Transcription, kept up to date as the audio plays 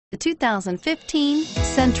The 2015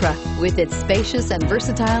 Sentra. With its spacious and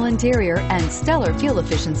versatile interior and stellar fuel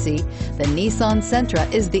efficiency, the Nissan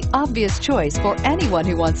Sentra is the obvious choice for anyone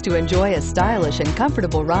who wants to enjoy a stylish and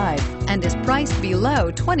comfortable ride and is priced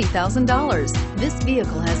below $20,000. This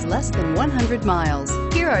vehicle has less than 100 miles.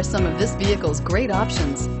 Here are some of this vehicle's great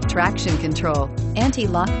options: traction control,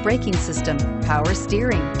 anti-lock braking system, power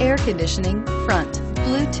steering, air conditioning, front,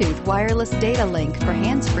 Bluetooth wireless data link for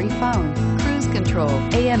hands-free phone, cruise control,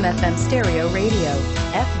 AM/FM stereo radio,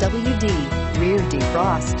 FWD, rear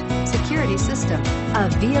defrost, security system. A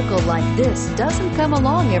vehicle like this doesn't come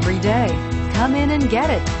along every day. Come in and get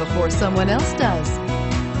it before someone else does.